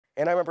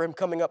And I remember him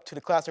coming up to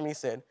the classroom, he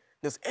said,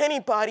 "Does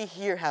anybody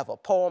here have a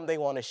poem they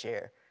want to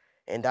share?"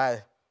 And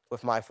I,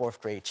 with my 4th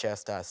grade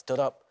chest, I stood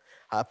up,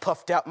 I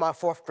puffed out my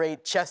 4th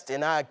grade chest,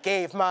 and I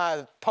gave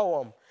my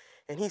poem.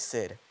 And he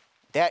said,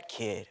 "That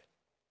kid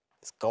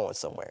is going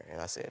somewhere."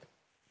 And I said,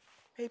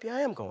 "Maybe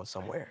I am going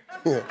somewhere."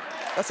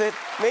 I said,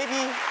 maybe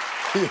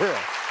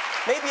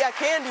I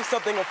can do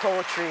something with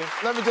poetry.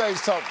 Let me tell you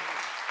something.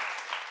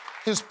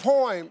 His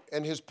poem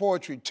and his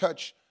poetry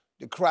touched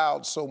the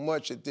crowd so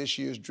much at this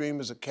year's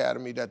Dreamers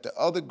Academy that the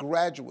other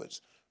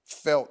graduates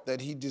felt that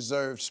he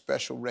deserved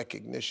special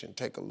recognition.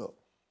 Take a look.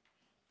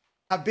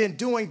 I've been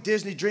doing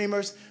Disney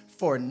Dreamers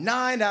for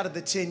 9 out of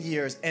the 10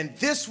 years, and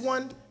this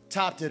one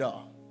topped it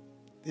all.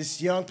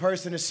 This young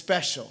person is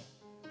special.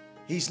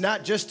 He's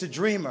not just a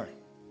dreamer.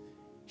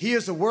 He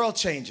is a world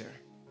changer.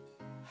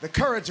 The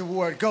Courage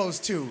Award goes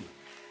to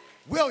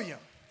William.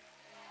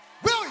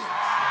 William!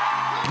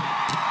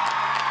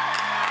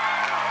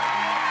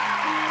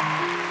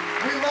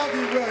 We love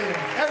you, William.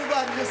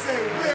 Everybody just say, William.